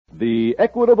The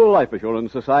Equitable Life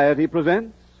Assurance Society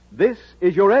presents This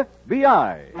Is Your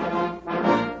FBI.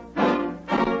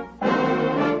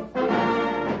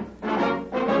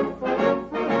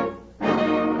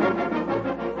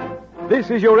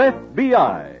 This is Your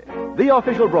FBI, the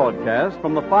official broadcast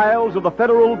from the files of the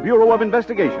Federal Bureau of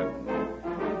Investigation.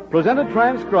 Presented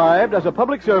transcribed as a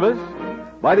public service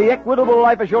by the Equitable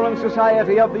Life Assurance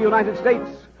Society of the United States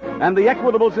and the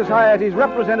Equitable Society's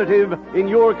representative in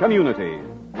your community.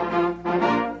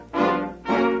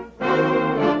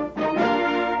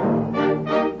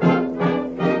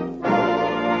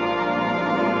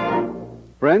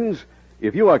 Friends,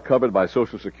 if you are covered by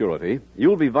Social Security,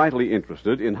 you'll be vitally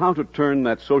interested in how to turn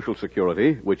that Social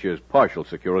Security, which is partial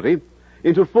security,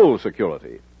 into full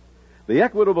security. The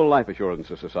Equitable Life Assurance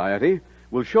Society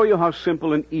will show you how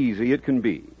simple and easy it can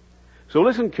be. So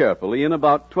listen carefully in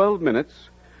about 12 minutes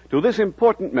to this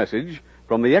important message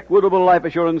from the Equitable Life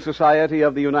Assurance Society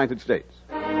of the United States.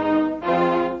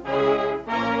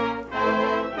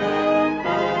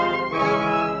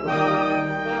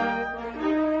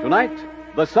 Tonight,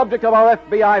 the subject of our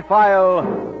FBI file,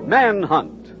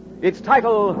 Manhunt. Its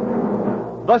title,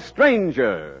 The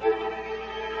Stranger.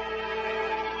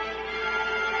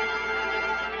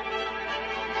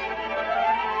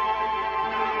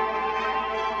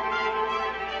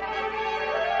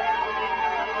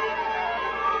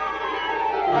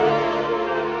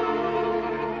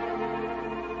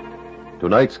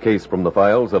 Tonight's case from the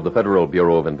files of the Federal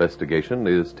Bureau of Investigation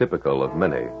is typical of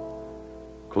many.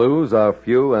 Clues are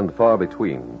few and far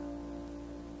between.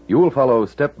 You will follow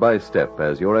step by step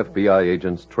as your FBI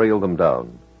agents trail them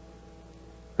down.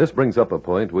 This brings up a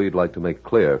point we'd like to make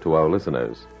clear to our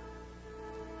listeners.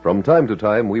 From time to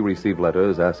time, we receive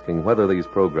letters asking whether these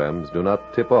programs do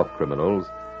not tip off criminals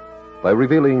by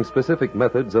revealing specific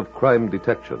methods of crime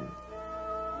detection,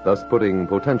 thus putting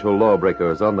potential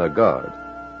lawbreakers on their guard.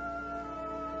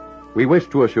 We wish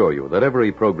to assure you that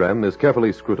every program is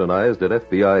carefully scrutinized at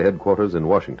FBI headquarters in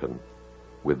Washington,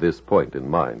 with this point in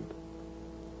mind.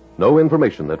 No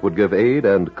information that would give aid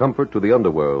and comfort to the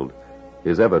underworld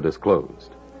is ever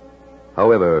disclosed.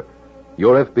 However,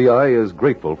 your FBI is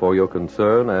grateful for your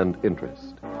concern and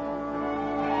interest.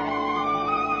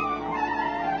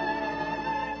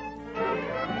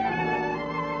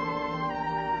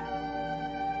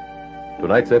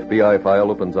 Tonight's FBI file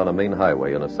opens on a main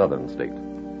highway in a southern state.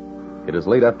 It is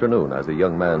late afternoon as a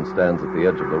young man stands at the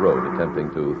edge of the road attempting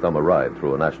to thumb a ride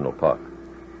through a national park.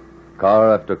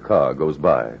 Car after car goes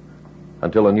by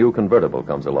until a new convertible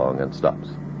comes along and stops.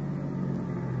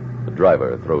 The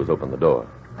driver throws open the door.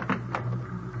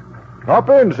 Hop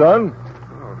in, son.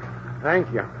 Oh,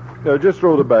 thank you. Just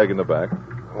throw the bag in the back.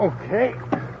 Okay.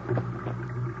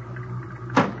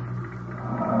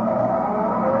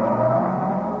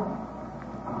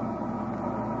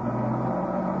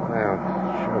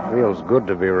 Feels good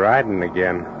to be riding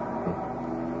again.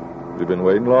 You been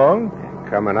waiting long?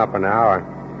 Coming up an hour.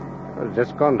 I was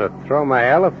just going to throw my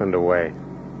elephant away.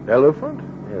 Elephant?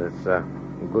 Yeah, it's a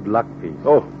good luck piece.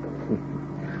 Oh.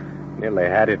 Nearly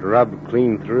had it rubbed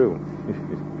clean through.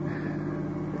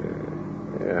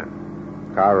 Yeah.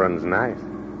 Car runs nice.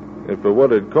 And for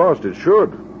what it cost, it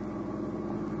should.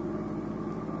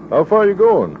 How far are you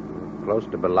going? Close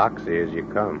to Biloxi as you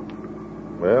come.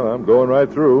 Well, I'm going right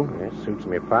through. It suits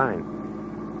me fine.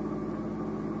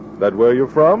 That where you're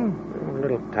from? A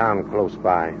little town close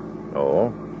by.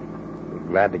 Oh. I'm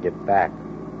glad to get back.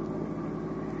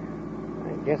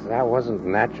 I guess I wasn't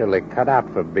naturally cut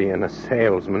out for being a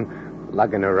salesman,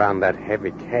 lugging around that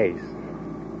heavy case.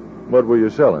 What were you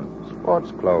selling?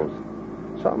 Sports clothes.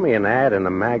 Saw me an ad in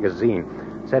a magazine.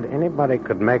 Said anybody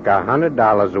could make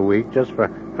 $100 a week just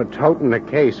for toting a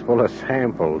case full of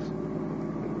samples.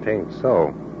 It ain't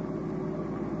so.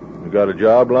 You got a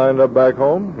job lined up back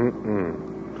home?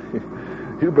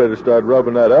 Mm-mm. You better start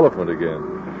rubbing that elephant again.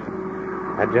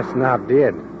 I just now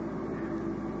did.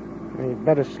 You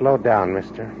better slow down,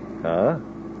 mister. Huh?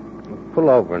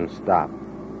 Pull over and stop.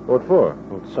 What for?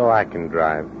 So I can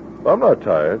drive. I'm not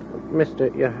tired. Mister,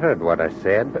 you heard what I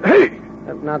said. Hey!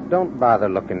 Now, don't bother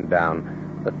looking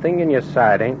down. The thing in your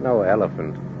side ain't no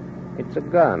elephant. It's a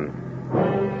gun.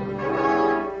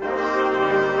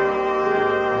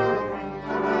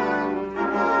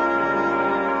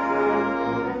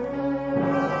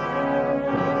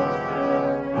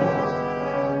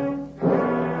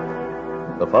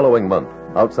 The following month,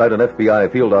 outside an FBI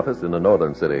field office in a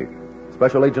northern city,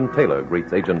 Special Agent Taylor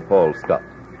greets Agent Paul Scott.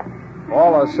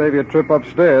 Paul, I'll save you a trip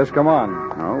upstairs. Come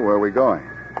on. Oh, where are we going?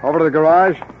 Over to the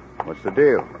garage. What's the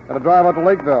deal? Got to drive out to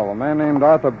Lakeville. A man named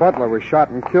Arthur Butler was shot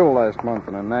and killed last month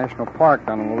in a national park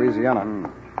down in Louisiana.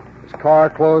 His car,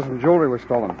 clothes, and jewelry were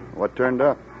stolen. What turned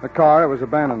up? The car, it was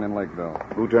abandoned in Lakeville.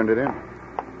 Who turned it in?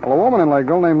 Well, a woman in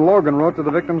Lakeville named Logan wrote to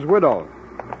the victim's widow.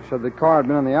 She said the car had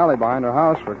been in the alley behind her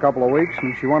house for a couple of weeks,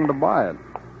 and she wanted to buy it.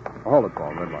 Hold it,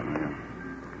 Paul. Red light.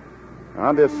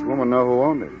 How'd this woman know who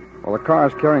owned it? Well, the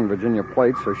car's carrying Virginia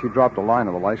plates, so she dropped a line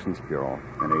to the license bureau.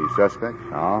 Any suspects?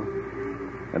 No.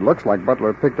 It looks like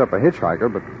Butler picked up a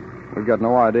hitchhiker, but we've got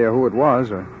no idea who it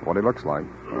was or what he looks like.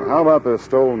 Well, how about the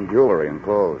stolen jewelry and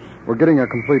clothes? We're getting a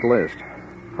complete list.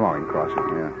 Come on, we can cross it.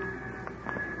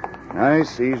 Yeah.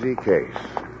 Nice, easy case.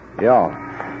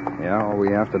 Yeah, all we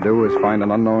have to do is find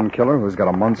an unknown killer who's got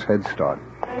a month's head start.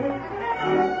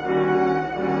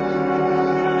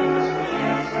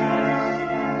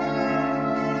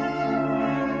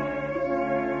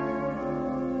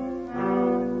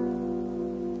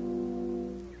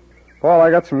 Paul,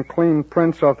 I got some clean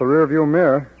prints off the rearview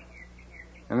mirror.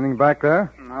 Anything back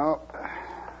there? No.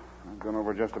 I've gone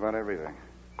over just about everything.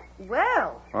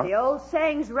 Well, Huh? the old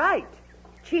saying's right.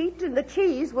 Cheat and the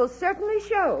cheese will certainly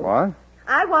show. What?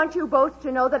 I want you both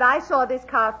to know that I saw this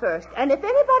car first. And if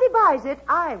anybody buys it,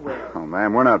 I will. Oh,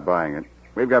 ma'am, we're not buying it.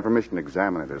 We've got permission to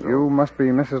examine it, is all. You must be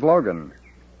Mrs. Logan.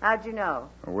 How'd you know?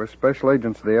 We're special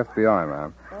agents of the FBI,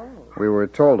 ma'am. Oh. We were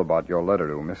told about your letter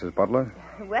to Mrs. Butler.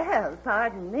 Well,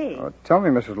 pardon me. Tell me,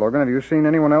 Mrs. Logan, have you seen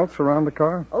anyone else around the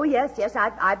car? Oh, yes.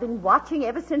 I've been watching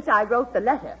ever since I wrote the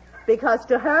letter. Because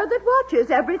to her that watches,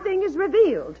 everything is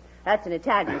revealed. That's an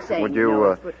Italian saying. Would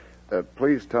know, you,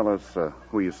 please tell us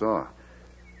who you saw?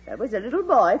 There was a little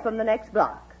boy from the next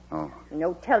block. Oh.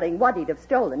 No telling what he'd have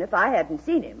stolen if I hadn't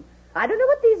seen him. I don't know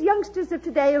what these youngsters of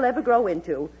today will ever grow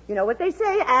into. You know what they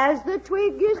say, as the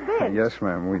twig is bent. Yes,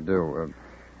 ma'am, we do.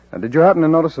 Did you happen to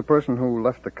notice the person who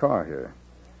left the car here?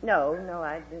 No,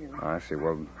 I didn't. I see.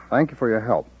 Well, thank you for your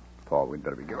help. Paul, we'd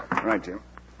better be going. Right, Jim.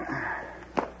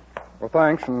 Well,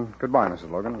 thanks, and goodbye, Mrs.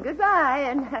 Logan. Goodbye,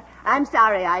 and I'm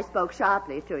sorry I spoke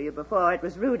sharply to you before. It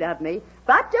was rude of me.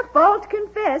 But a fault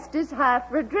confessed is half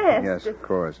redressed. Yes, of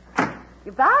course.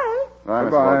 Goodbye. Bye, Mr.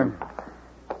 Goodbye. Logan.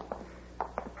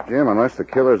 Jim, unless the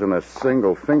killer's in a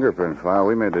single fingerprint file,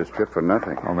 we made this trip for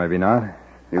nothing. Or maybe not.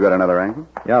 You got another angle?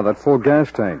 Yeah, that full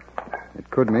gas tank. It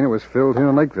could mean it was filled here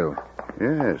in Lakeville.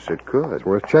 Yes, it could. It's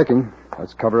worth checking.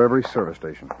 Let's cover every service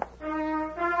station.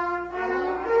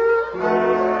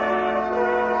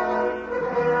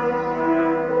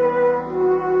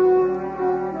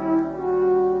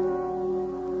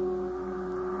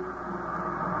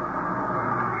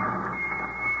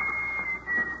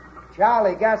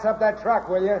 Charlie, gas up that truck,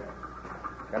 will you?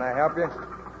 Can I help you?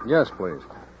 Yes, please.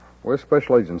 We're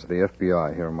special agents of the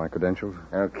FBI. Here are my credentials.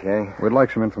 Okay. We'd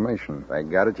like some information. If I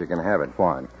got it, you can have it.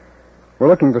 Fine. We're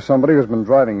looking for somebody who's been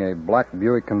driving a black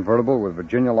Buick convertible with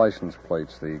Virginia license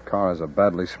plates. The car has a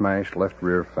badly smashed left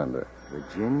rear fender.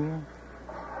 Virginia?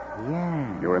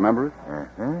 Yeah. You remember it?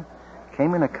 Uh-huh.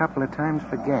 Came in a couple of times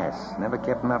for gas. Never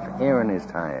kept enough air in his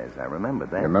tires. I remember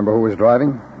that. You remember who was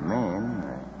driving? Man,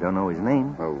 I don't know his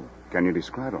name. Oh, can you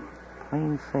describe him?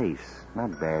 Plain face.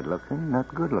 Not bad looking,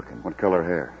 not good looking. What color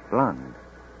hair? Blonde.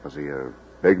 Was he a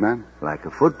big man? Like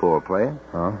a football player.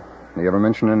 Oh. Did he ever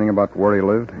mention anything about where he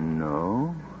lived?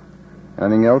 No.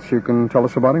 Anything else you can tell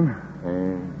us about him?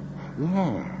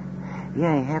 Yeah.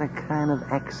 Yeah, he had a kind of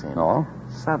accent. Oh?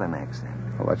 Southern accent.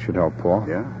 Well, that should help, Paul.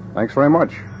 Yeah. Thanks very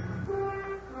much.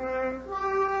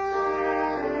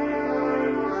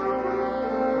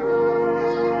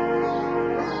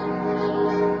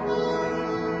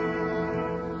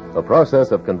 The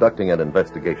process of conducting an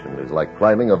investigation is like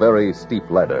climbing a very steep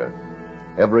ladder.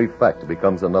 Every fact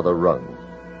becomes another rung.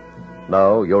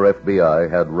 Now, your FBI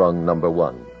had rung number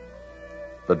 1.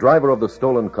 The driver of the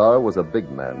stolen car was a big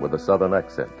man with a southern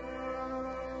accent.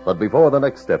 But before the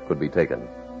next step could be taken,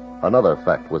 another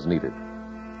fact was needed.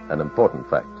 An important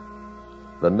fact.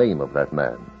 The name of that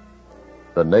man.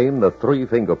 The name the 3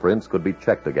 fingerprints could be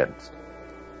checked against.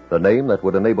 The name that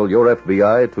would enable your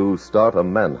FBI to start a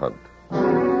manhunt.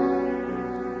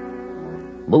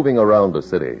 Moving around the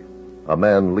city, a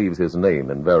man leaves his name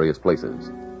in various places.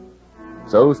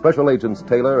 So Special Agents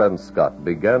Taylor and Scott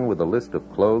began with a list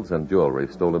of clothes and jewelry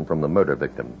stolen from the murder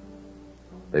victim.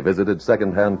 They visited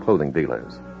second-hand clothing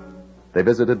dealers. They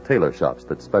visited tailor shops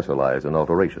that specialize in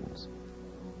alterations.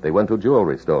 They went to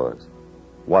jewelry stores,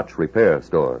 watch repair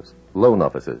stores, loan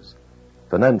offices,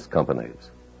 finance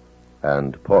companies,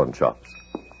 and pawn shops.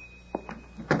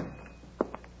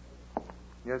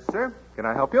 Yes, sir. Can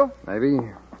I help you? Maybe.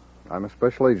 I'm a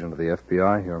special agent of the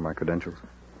FBI. Here are my credentials.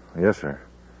 Yes, sir.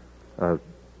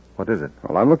 What is it?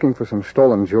 Well, I'm looking for some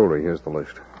stolen jewelry. Here's the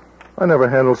list. I never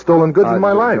handled stolen goods in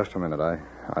my life. Just a minute.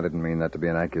 I didn't mean that to be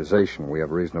an accusation. We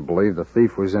have reason to believe the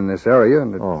thief was in this area,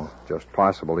 and it's just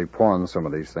possible he pawned some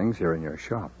of these things here in your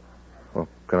shop. Well,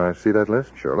 can I see that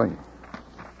list? Surely.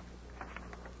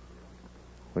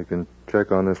 We can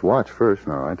check on this watch first.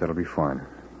 All right, that'll be fine.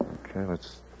 Okay,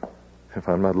 let's... If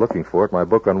I'm not looking for it, my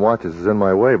book on watches is in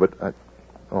my way, but I...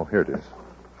 Oh, here it is.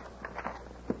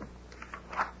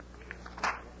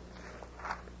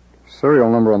 Serial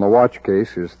number on the watch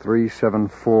case is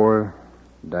 374-486.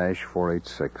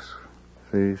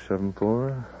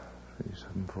 374. It's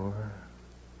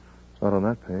not on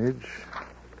that page.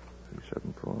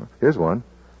 374. Here's one.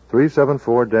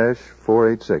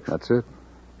 374-486. That's it.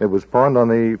 It was pawned on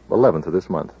the 11th of this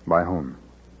month. By whom?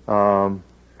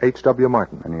 H.W.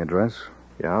 Martin. Any address?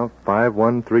 Yeah,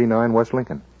 5139 West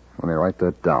Lincoln. Let me write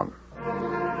that down.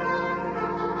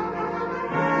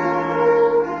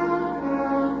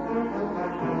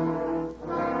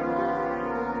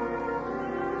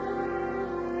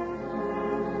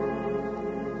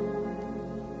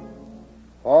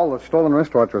 Paul, the stolen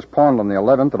wristwatch was pawned on the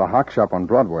 11th at a hock shop on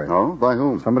Broadway. Oh? By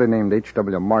whom? Somebody named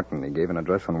H.W. Martin. He gave an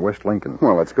address on West Lincoln.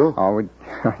 Well, let's go. Oh,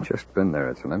 I've just been there.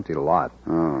 It's an empty lot.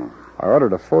 Oh. I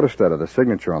ordered a photostat of the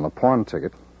signature on the pawn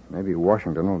ticket. Maybe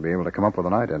Washington will be able to come up with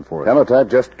an ident for it. Teletype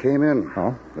just came in.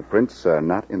 Oh? The prints are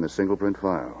not in the single print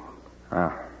file.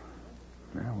 Ah.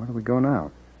 Well, where do we go now?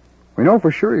 We know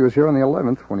for sure he was here on the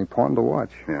 11th when he pawned the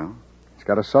watch. Yeah? He's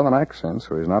got a southern accent,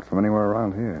 so he's not from anywhere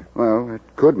around here. Well, it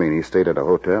could mean he stayed at a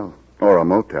hotel. Or a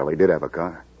motel. He did have a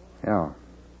car. Yeah.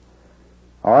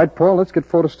 All right, Paul, let's get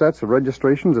photostats of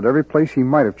registrations at every place he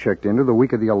might have checked into the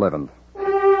week of the 11th.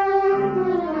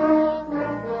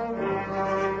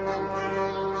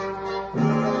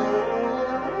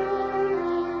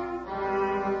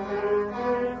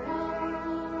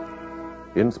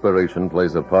 Inspiration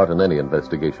plays a part in any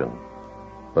investigation.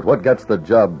 But what gets the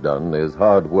job done is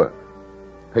hard work.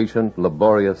 Patient,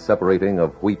 laborious separating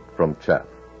of wheat from chaff.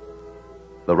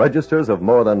 The registers of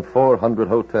more than 400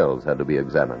 hotels had to be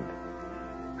examined.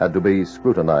 Had to be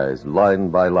scrutinized line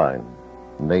by line,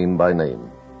 name by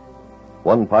name.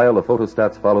 One pile of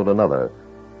photostats followed another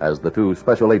as the two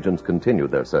special agents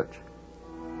continued their search.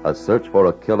 A search for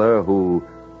a killer who,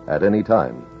 at any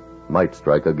time, might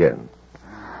strike again.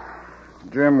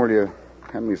 Jim, will you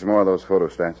hand me some more of those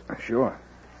photostats? Sure.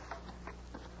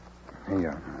 Here you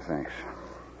are. Thanks.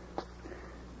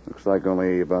 Looks like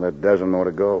only about a dozen more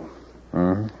to go.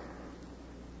 Mm-hmm.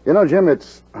 You know, Jim,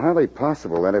 it's highly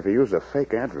possible that if he used a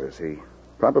fake address, he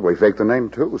probably faked the name,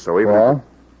 too, so even... Paul?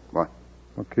 What?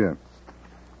 Look here.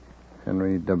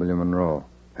 Henry W. Monroe.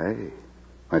 Hey,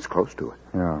 that's close to it.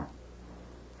 Yeah.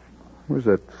 Where's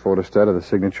that photostat of the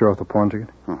signature off the pawn ticket?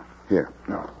 Oh, here.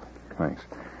 No. Thanks.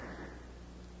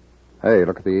 Hey,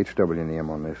 look at the HW and the M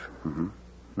on this. Mm-hmm.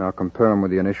 Now compare them with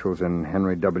the initials in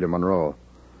Henry W. Monroe.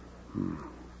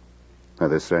 They're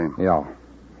the same. Yeah.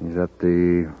 He's at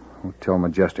the Hotel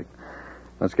Majestic.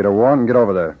 Let's get a warrant and get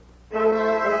over there.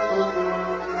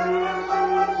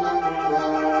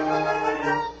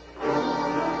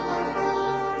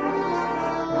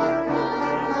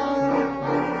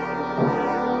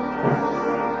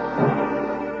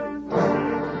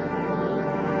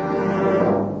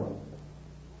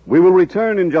 We will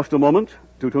return in just a moment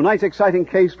to tonight's exciting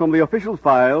case from the official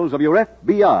files of your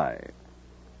FBI.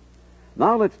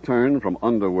 Now let's turn from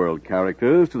underworld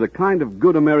characters to the kind of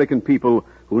good American people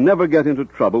who never get into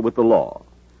trouble with the law.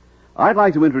 I'd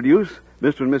like to introduce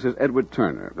Mr. and Mrs. Edward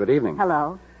Turner. Good evening.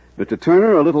 Hello. Mr.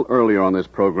 Turner, a little earlier on this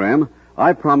program,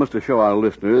 I promised to show our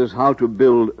listeners how to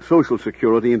build Social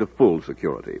Security into full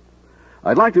security.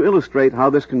 I'd like to illustrate how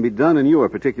this can be done in your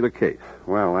particular case.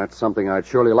 Well, that's something I'd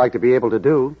surely like to be able to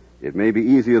do. It may be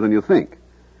easier than you think.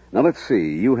 Now, let's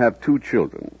see. You have 2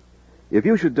 children. If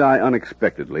you should die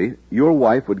unexpectedly, your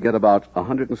wife would get about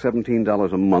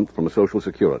 $117 a month from Social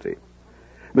Security.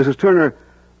 Mrs. Turner,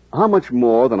 how much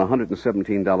more than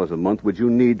 $117 a month would you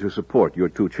need to support your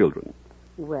 2 children?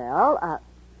 Well,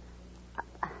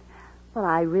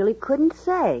 I really couldn't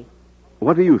say.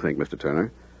 What do you think, Mr.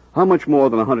 Turner? How much more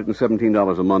than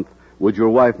 $117 a month would your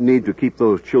wife need to keep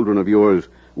those children of yours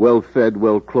well-fed,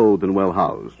 well-clothed, and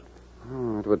well-housed?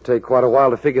 Oh, it would take quite a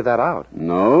while to figure that out.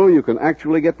 No, you can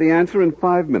actually get the answer in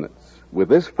 5 minutes with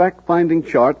this fact-finding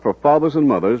chart for fathers and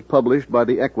mothers published by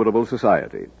the Equitable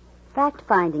Society.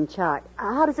 Fact-finding chart.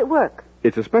 How does it work?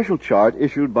 It's a special chart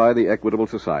issued by the Equitable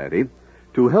Society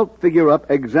to help figure up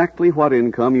exactly what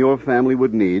income your family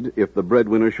would need if the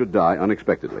breadwinner should die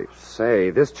unexpectedly. Say,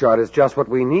 this chart is just what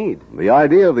we need. The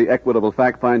idea of the Equitable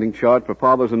Fact-Finding Chart for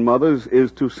fathers and mothers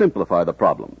is to simplify the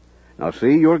problem. Now,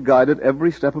 see, you're guided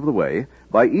every step of the way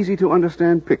by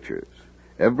easy-to-understand pictures.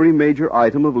 Every major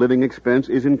item of living expense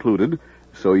is included,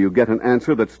 so you get an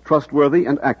answer that's trustworthy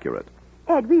and accurate.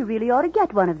 Ed, we really ought to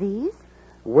get one of these.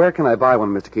 Where can I buy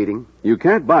one, Mr. Keating? You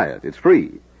can't buy it. It's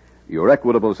free. Your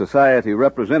Equitable Society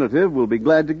representative will be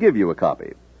glad to give you a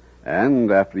copy.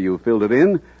 And after you've filled it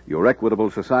in, your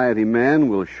Equitable Society man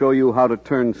will show you how to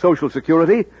turn Social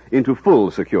Security into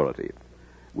full security.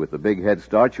 With the big head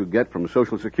start you get from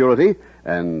Social Security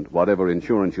and whatever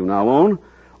insurance you now own,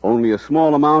 only a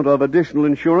small amount of additional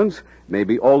insurance may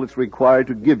be all that's required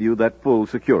to give you that full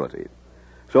security.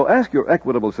 So ask your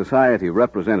Equitable Society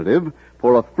representative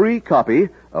for a free copy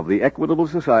of the Equitable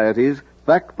Society's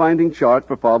fact-finding chart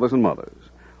for fathers and mothers.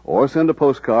 Or send a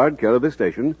postcard, care of this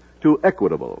station, to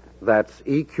Equitable. That's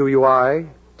EQUITABLE.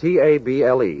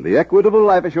 The Equitable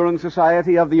Life Assurance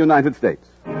Society of the United States.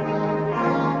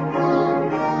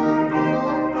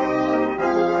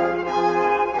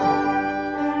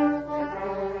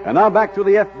 And now back to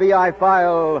the FBI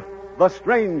file, The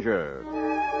Stranger.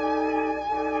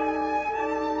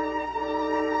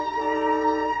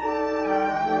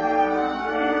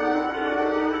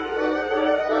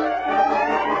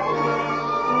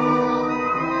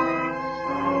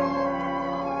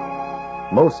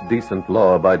 Most decent,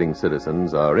 law-abiding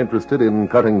citizens are interested in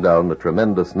cutting down the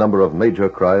tremendous number of major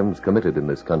crimes committed in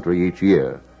this country each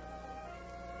year.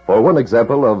 For one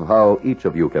example of how each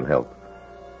of you can help,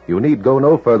 you need go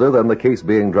no further than the case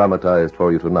being dramatized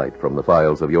for you tonight from the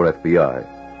files of your FBI.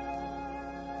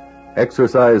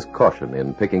 Exercise caution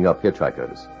in picking up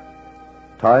hitchhikers.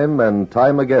 Time and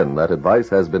time again, that advice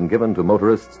has been given to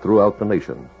motorists throughout the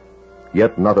nation.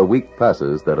 Yet not a week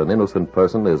passes that an innocent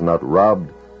person is not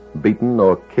robbed, beaten,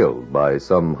 or killed by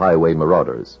some highway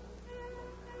marauders.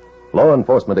 Law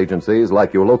enforcement agencies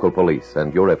like your local police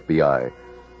and your FBI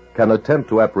can attempt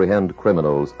to apprehend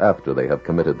criminals after they have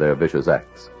committed their vicious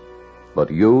acts. But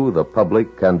you, the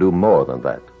public, can do more than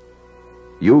that.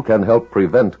 You can help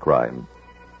prevent crime.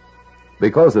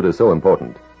 Because it is so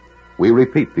important, we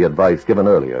repeat the advice given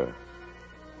earlier.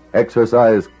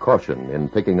 Exercise caution in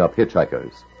picking up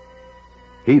hitchhikers.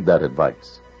 Heed that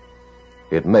advice.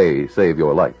 It may save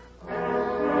your life.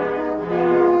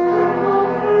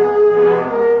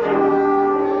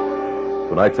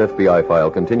 Tonight's FBI file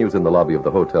continues in the lobby of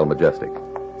the Hotel Majestic.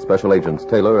 Special Agents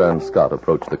Taylor and Scott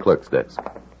approach the clerk's desk.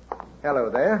 Hello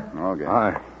there. Okay.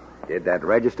 Hi. Did that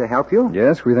register help you?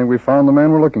 Yes, we think we found the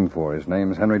man we're looking for. His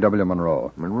name's Henry W.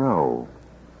 Monroe. Monroe.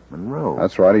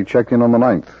 That's right. He checked in on the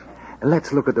 9th.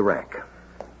 Let's look at the rack.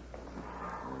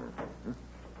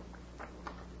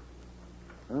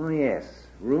 Oh, yes.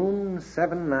 Room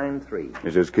 793.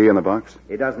 Is his key in the box?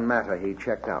 It doesn't matter. He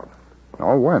checked out.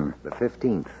 Oh, when? The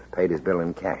 15th. Paid his bill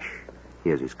in cash.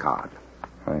 Here's his card.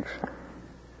 Thanks.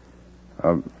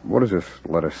 What does this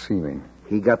letter C mean?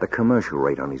 He got the commercial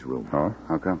rate on his room. Oh?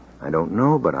 How come? I don't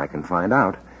know, but I can find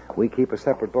out. We keep a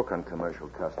separate book on commercial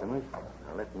customers.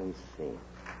 Now, let me see.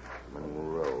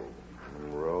 Monroe.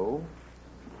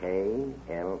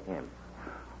 K-L-M.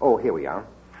 Oh, here we are.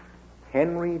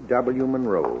 Henry W.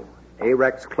 Monroe.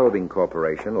 Arex Clothing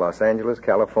Corporation, Los Angeles,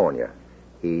 California.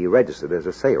 He registered as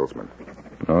a salesman.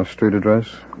 No street address?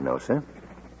 No, sir.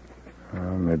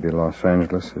 Maybe Los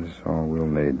Angeles is all we'll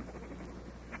need.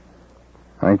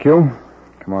 Thank you.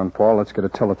 Come on, Paul. Let's get a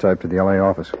teletype to the L.A.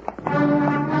 office.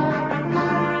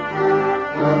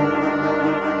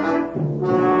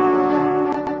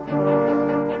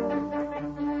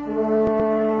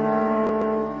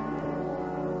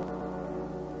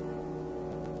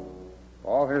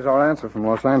 Paul, here's our answer from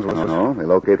Los Angeles. Oh, they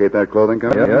located that clothing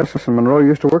company? Yes, and Monroe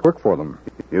used to work for them.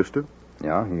 Used to?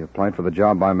 Yeah, he applied for the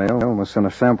job by mail and was sent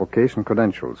a sample case and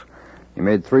credentials. He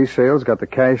made 3 sales, got the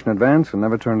cash in advance, and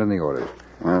never turned in the orders.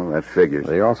 Well, that figures.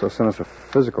 They also sent us a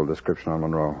physical description on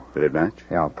Monroe. Did it match?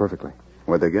 Yeah, perfectly.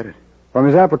 Where'd they get it? From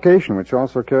his application, which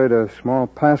also carried a small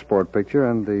passport picture,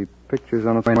 and the picture's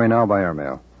on its way now by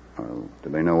airmail.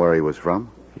 Did they know where he was from?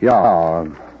 Yeah,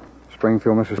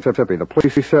 Springfield, Mississippi. The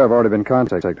police there have already been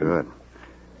contacted. Good.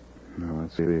 Now,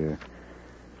 let's see here.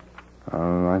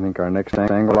 I think our next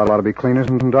angle ought to be cleaners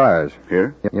and dyers.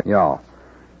 Here? Yeah.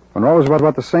 Monroe was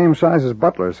about the same size as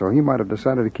Butler, so he might have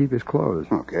decided to keep his clothes.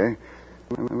 Okay.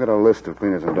 I've got a list of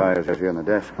cleaners and dyers here on the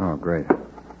desk. Oh, great.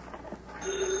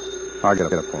 I'll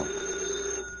get it, Paul.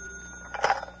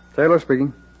 Taylor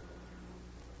speaking.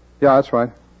 Yeah, that's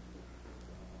right.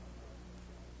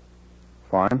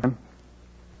 Fine.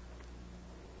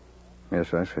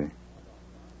 Yes, I see.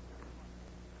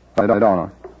 I don't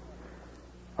know.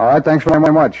 All right, thanks very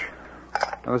much.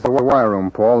 That was the wire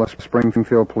room, Paul. The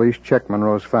Springfield police checked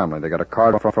Monroe's family. They got a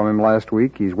card from him last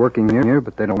week. He's working here,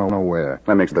 but they don't know where.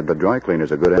 That makes the dry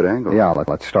cleaners a good angle. Yeah,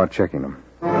 let's start checking them.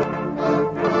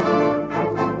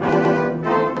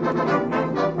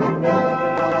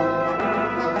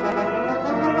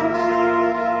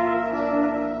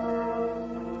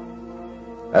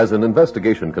 As an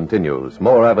investigation continues,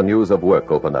 more avenues of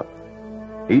work open up.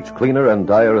 Each cleaner and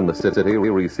dyer in the city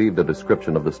received a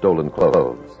description of the stolen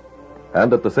clothes.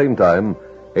 And at the same time,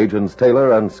 Agents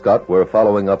Taylor and Scott were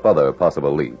following up other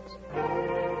possible leads.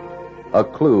 A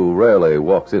clue rarely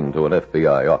walks into an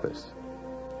FBI office.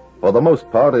 For the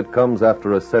most part, it comes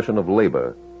after a session of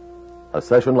labor. A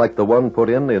session like the one put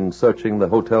in searching the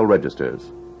hotel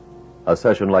registers. A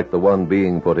session like the one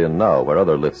being put in now where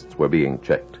other lists were being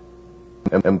checked.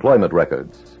 Employment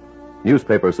records,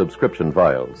 newspaper subscription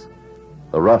files,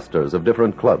 the rosters of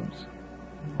different clubs.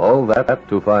 All that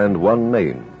to find one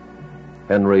name,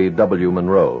 Henry W.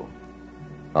 Monroe.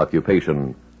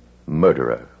 Occupation,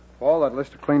 murderer. Paul, that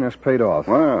list of cleaners paid off.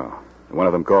 Wow. One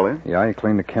of them call in? Yeah, he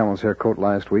cleaned the camel's hair coat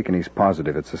last week, and he's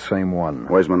positive it's the same one.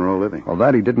 Where's Monroe living? Well,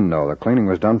 that he didn't know. The cleaning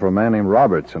was done for a man named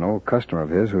Roberts, an old customer of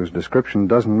his whose description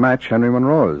doesn't match Henry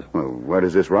Monroe's. Well, where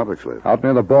does this Roberts live? Out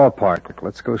near the ballpark.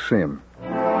 Let's go see him.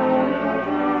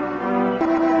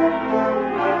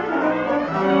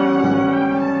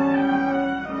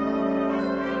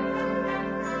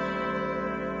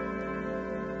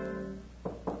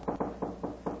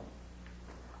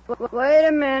 Wait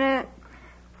a minute.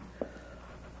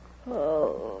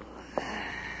 Oh.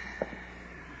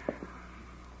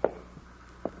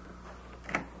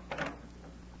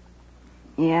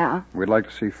 Yeah? We'd like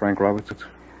to see Frank Roberts.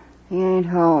 He ain't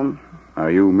home.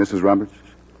 Are you Mrs. Roberts?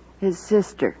 His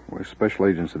sister. We're special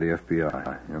agents of the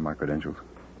FBI. Here are my credentials.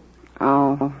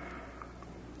 Oh.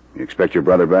 You expect your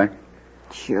brother back?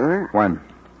 Sure. When?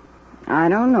 I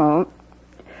don't know.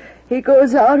 He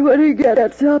goes out when he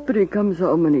gets up, and he comes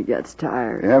home when he gets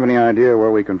tired. You have any idea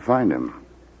where we can find him?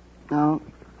 No.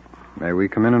 May we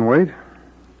come in and wait?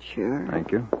 Sure.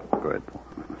 Thank you. Go ahead.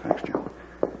 Thanks, Joe.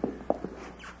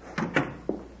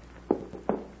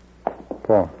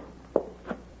 Paul,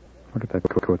 look at that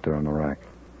coat there on the rack.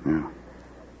 Yeah.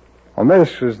 Oh,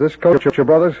 miss, is this coat your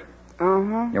brother's?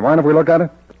 Uh-huh. You mind if we look at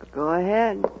it? Go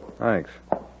ahead. Thanks.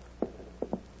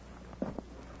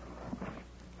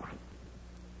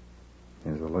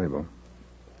 Here's the label.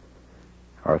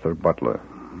 Arthur Butler.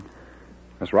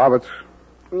 Miss Roberts,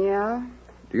 Yeah?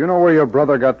 do you know where your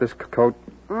brother got this coat?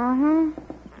 Mm-hmm.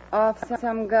 Off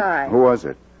some guy. Who was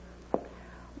it?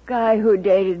 Guy who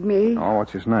dated me. Oh,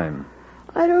 what's his name?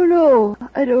 I don't know.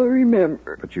 I don't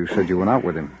remember. But you said you went out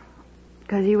with him.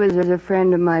 Because he was a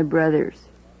friend of my brother's.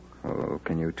 Oh,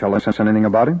 can you tell us anything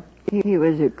about him? He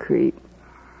was a creep.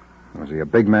 Was he a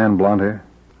big man, blonde hair?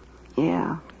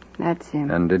 Yeah, that's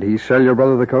him. And did he sell your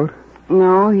brother the coat?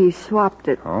 No, he swapped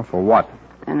it. Oh, for what?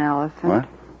 An elephant. What?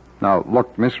 Now,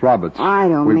 look, Miss Roberts. I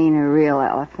don't mean a real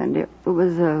elephant. It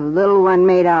was a little one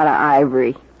made out of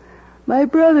ivory. My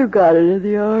brother got it in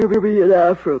the army in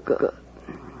Africa.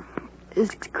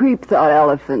 This creep thought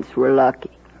elephants were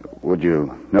lucky. Would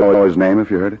you know his name if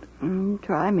you heard it?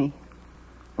 Try me.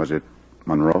 Was it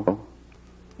Monroe?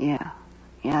 Yeah,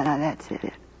 that's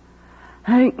it.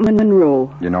 Hank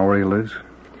Monroe. You know where he lives?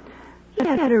 He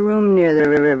had a room near the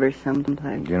river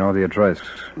someplace. Do you know the address?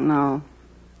 No.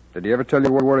 Did he ever tell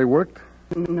you where he worked?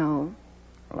 No.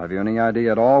 Well, have you any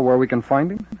idea at all where we can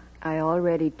find him? I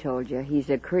already told you. He's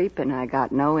a creep, and I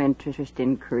got no interest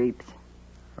in creeps.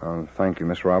 Oh, thank you,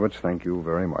 Miss Roberts. Thank you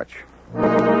very much.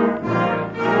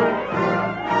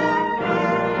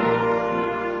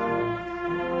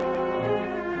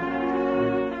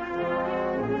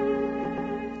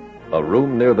 A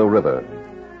room near the river.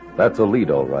 That's a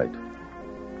lead, all right.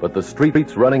 But the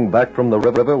streets running back from the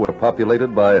river were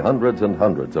populated by hundreds and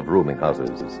hundreds of rooming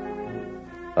houses.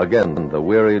 Again, the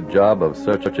weary job of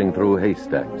searching through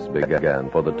haystacks began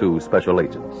for the two special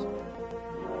agents.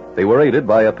 They were aided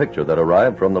by a picture that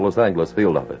arrived from the Los Angeles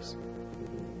field office.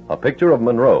 A picture of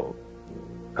Monroe.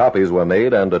 Copies were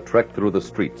made and a trek through the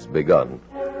streets begun.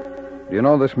 Do you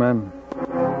know this man?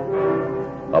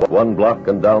 Up one block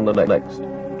and down the next,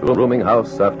 to rooming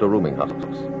house after rooming house.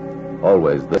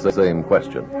 Always the same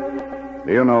question.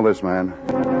 Do you know this man?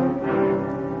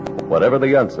 Whatever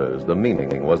the answers, the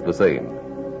meaning was the same.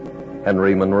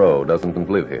 Henry Monroe doesn't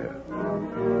live here.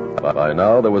 By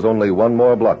now, there was only one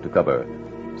more block to cover,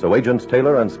 so Agents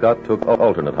Taylor and Scott took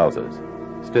alternate houses,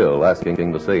 still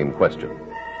asking the same question.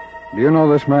 Do you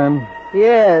know this man?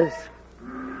 Yes.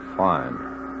 Fine.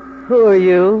 Who are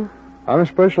you? I'm a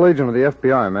special agent of the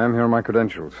FBI, ma'am. Here are my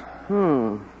credentials.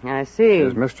 I see.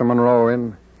 Is Mr. Monroe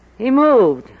in? He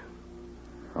moved.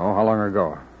 Oh, how long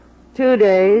ago? 2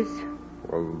 days.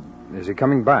 Well, is he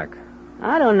coming back?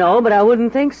 I don't know, but I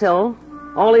wouldn't think so.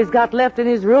 All he's got left in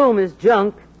his room is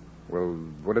junk. Well,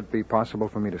 would it be possible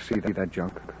for me to see that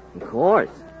junk? Of course.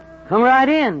 Come right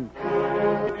in.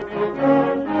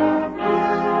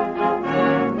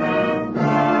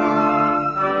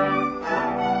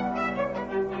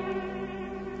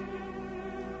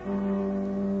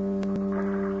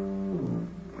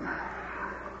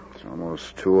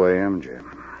 almost 2 a.m.,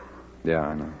 Jim. Yeah,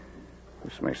 I know.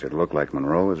 This makes it look like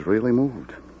Monroe has really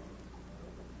moved.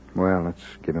 Well, let's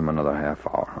give him another half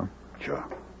hour, huh? Sure.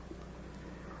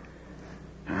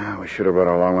 We should have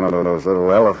brought along one of those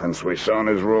little elephants we saw in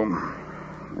his room.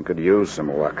 We could use some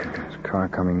luck. There's a car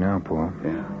coming now, Paul.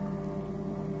 Yeah.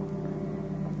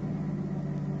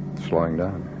 Slowing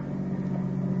down.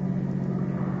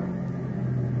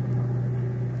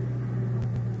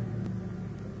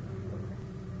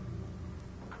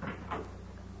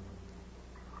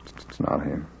 It's not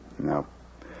him. No.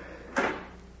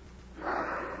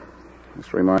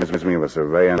 This reminds me of a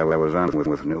survey I was on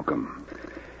with Newcomb.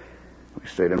 We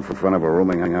stayed in front of a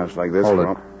rooming house like this.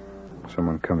 Hold it.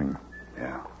 Someone coming.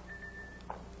 Yeah.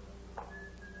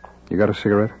 You got a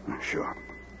cigarette? Sure.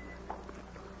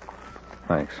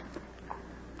 Thanks.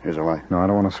 Here's a light. No, I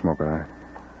don't want to smoke it. I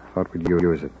thought we'd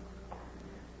use it.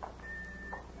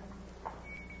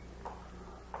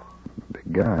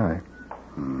 Big guy.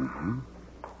 Mm-hmm.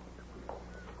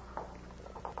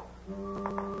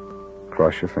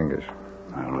 Cross your fingers.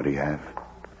 I already have.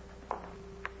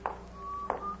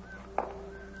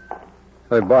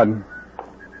 Hey, Bud.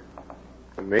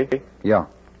 Me? Yeah.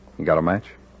 You got a match?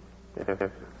 I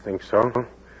think so.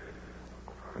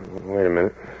 Wait a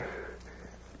minute.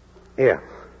 Yeah.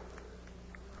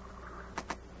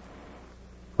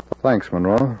 Thanks,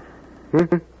 Monroe.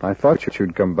 I thought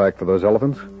you'd come back for those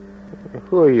elephants.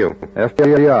 Who are you?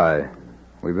 FBI.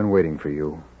 We've been waiting for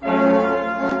you.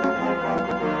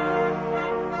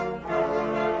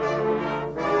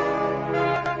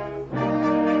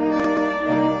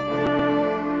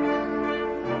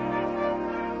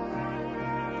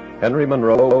 Henry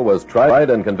Monroe was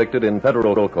tried and convicted in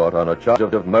federal court on a charge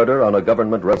of murder on a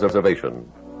government reservation.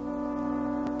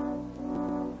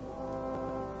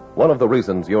 One of the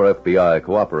reasons your FBI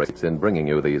cooperates in bringing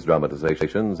you these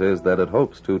dramatizations is that it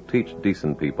hopes to teach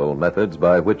decent people methods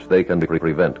by which they can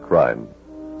prevent crime.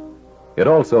 It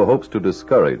also hopes to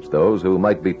discourage those who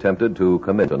might be tempted to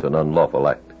commit an unlawful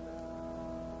act.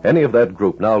 Any of that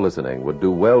group now listening would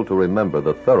do well to remember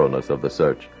the thoroughness of the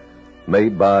search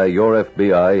made by your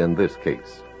FBI in this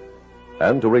case,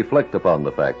 and to reflect upon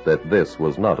the fact that this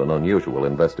was not an unusual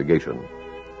investigation.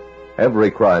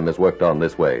 Every crime is worked on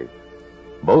this way,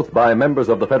 both by members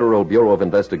of the Federal Bureau of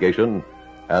Investigation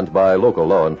and by local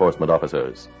law enforcement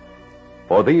officers.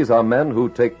 For these are men who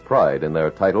take pride in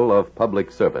their title of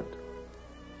public servant,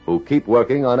 who keep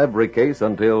working on every case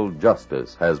until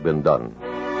justice has been done.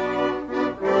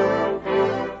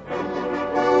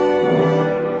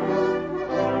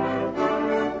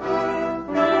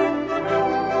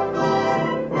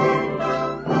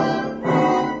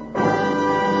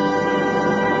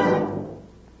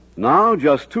 Now,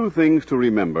 just 2 things to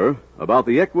remember about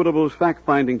the Equitable's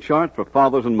fact-finding chart for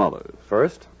fathers and mothers.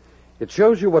 First, it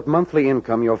shows you what monthly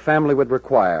income your family would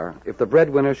require if the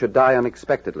breadwinner should die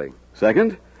unexpectedly.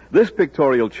 Second, this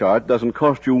pictorial chart doesn't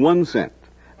cost you 1 cent.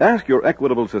 Ask your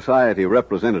Equitable Society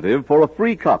representative for a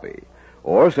free copy,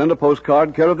 or send a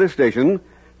postcard care of this station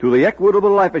to the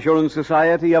Equitable Life Assurance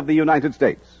Society of the United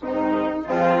States.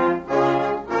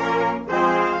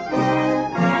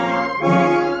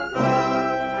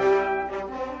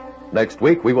 Next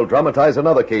week, we will dramatize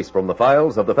another case from the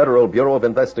files of the Federal Bureau of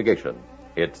Investigation.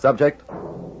 Its subject,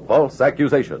 false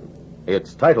accusation.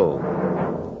 Its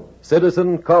title,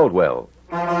 Citizen Caldwell.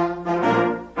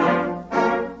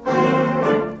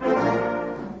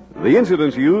 The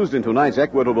incidents used in tonight's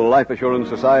Equitable Life Assurance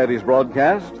Society's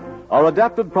broadcast are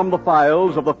adapted from the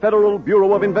files of the Federal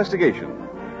Bureau of Investigation.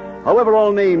 However,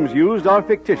 all names used are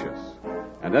fictitious,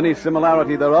 and any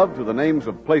similarity thereof to the names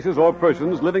of places or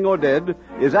persons, living or dead,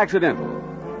 is accidental.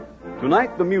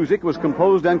 Tonight, the music was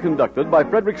composed and conducted by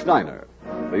Frederick Steiner.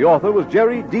 The author was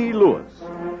Jerry D. Lewis.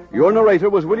 Your narrator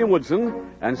was William Woodson,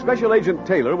 and Special Agent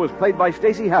Taylor was played by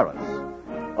Stacy Harris.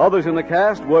 Others in the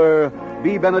cast were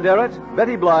B. Benaderet,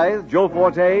 Betty Blythe, Joe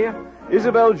Forte,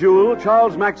 Isabel Jewell,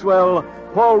 Charles Maxwell,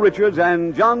 Paul Richards,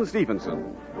 and John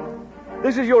Stephenson.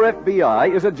 This Is Your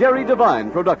FBI is a Jerry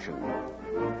Devine production.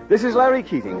 This is Larry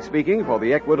Keating speaking for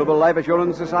the Equitable Life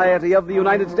Assurance Society of the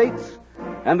United States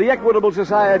and the Equitable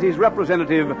Society's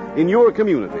representative in your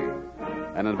community,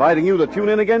 and inviting you to tune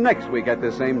in again next week at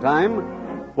this same time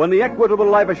when the Equitable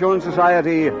Life Assurance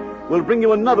Society will bring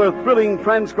you another thrilling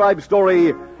transcribed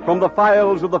story from the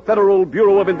files of the Federal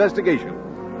Bureau of Investigation.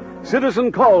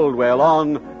 Citizen Caldwell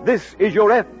on This Is Your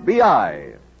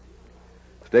FBI.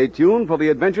 Stay tuned for the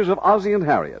adventures of Ozzie and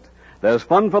Harriet. There's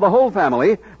fun for the whole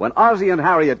family when Ozzie and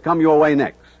Harriet come your way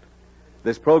next.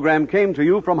 This program came to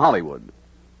you from Hollywood.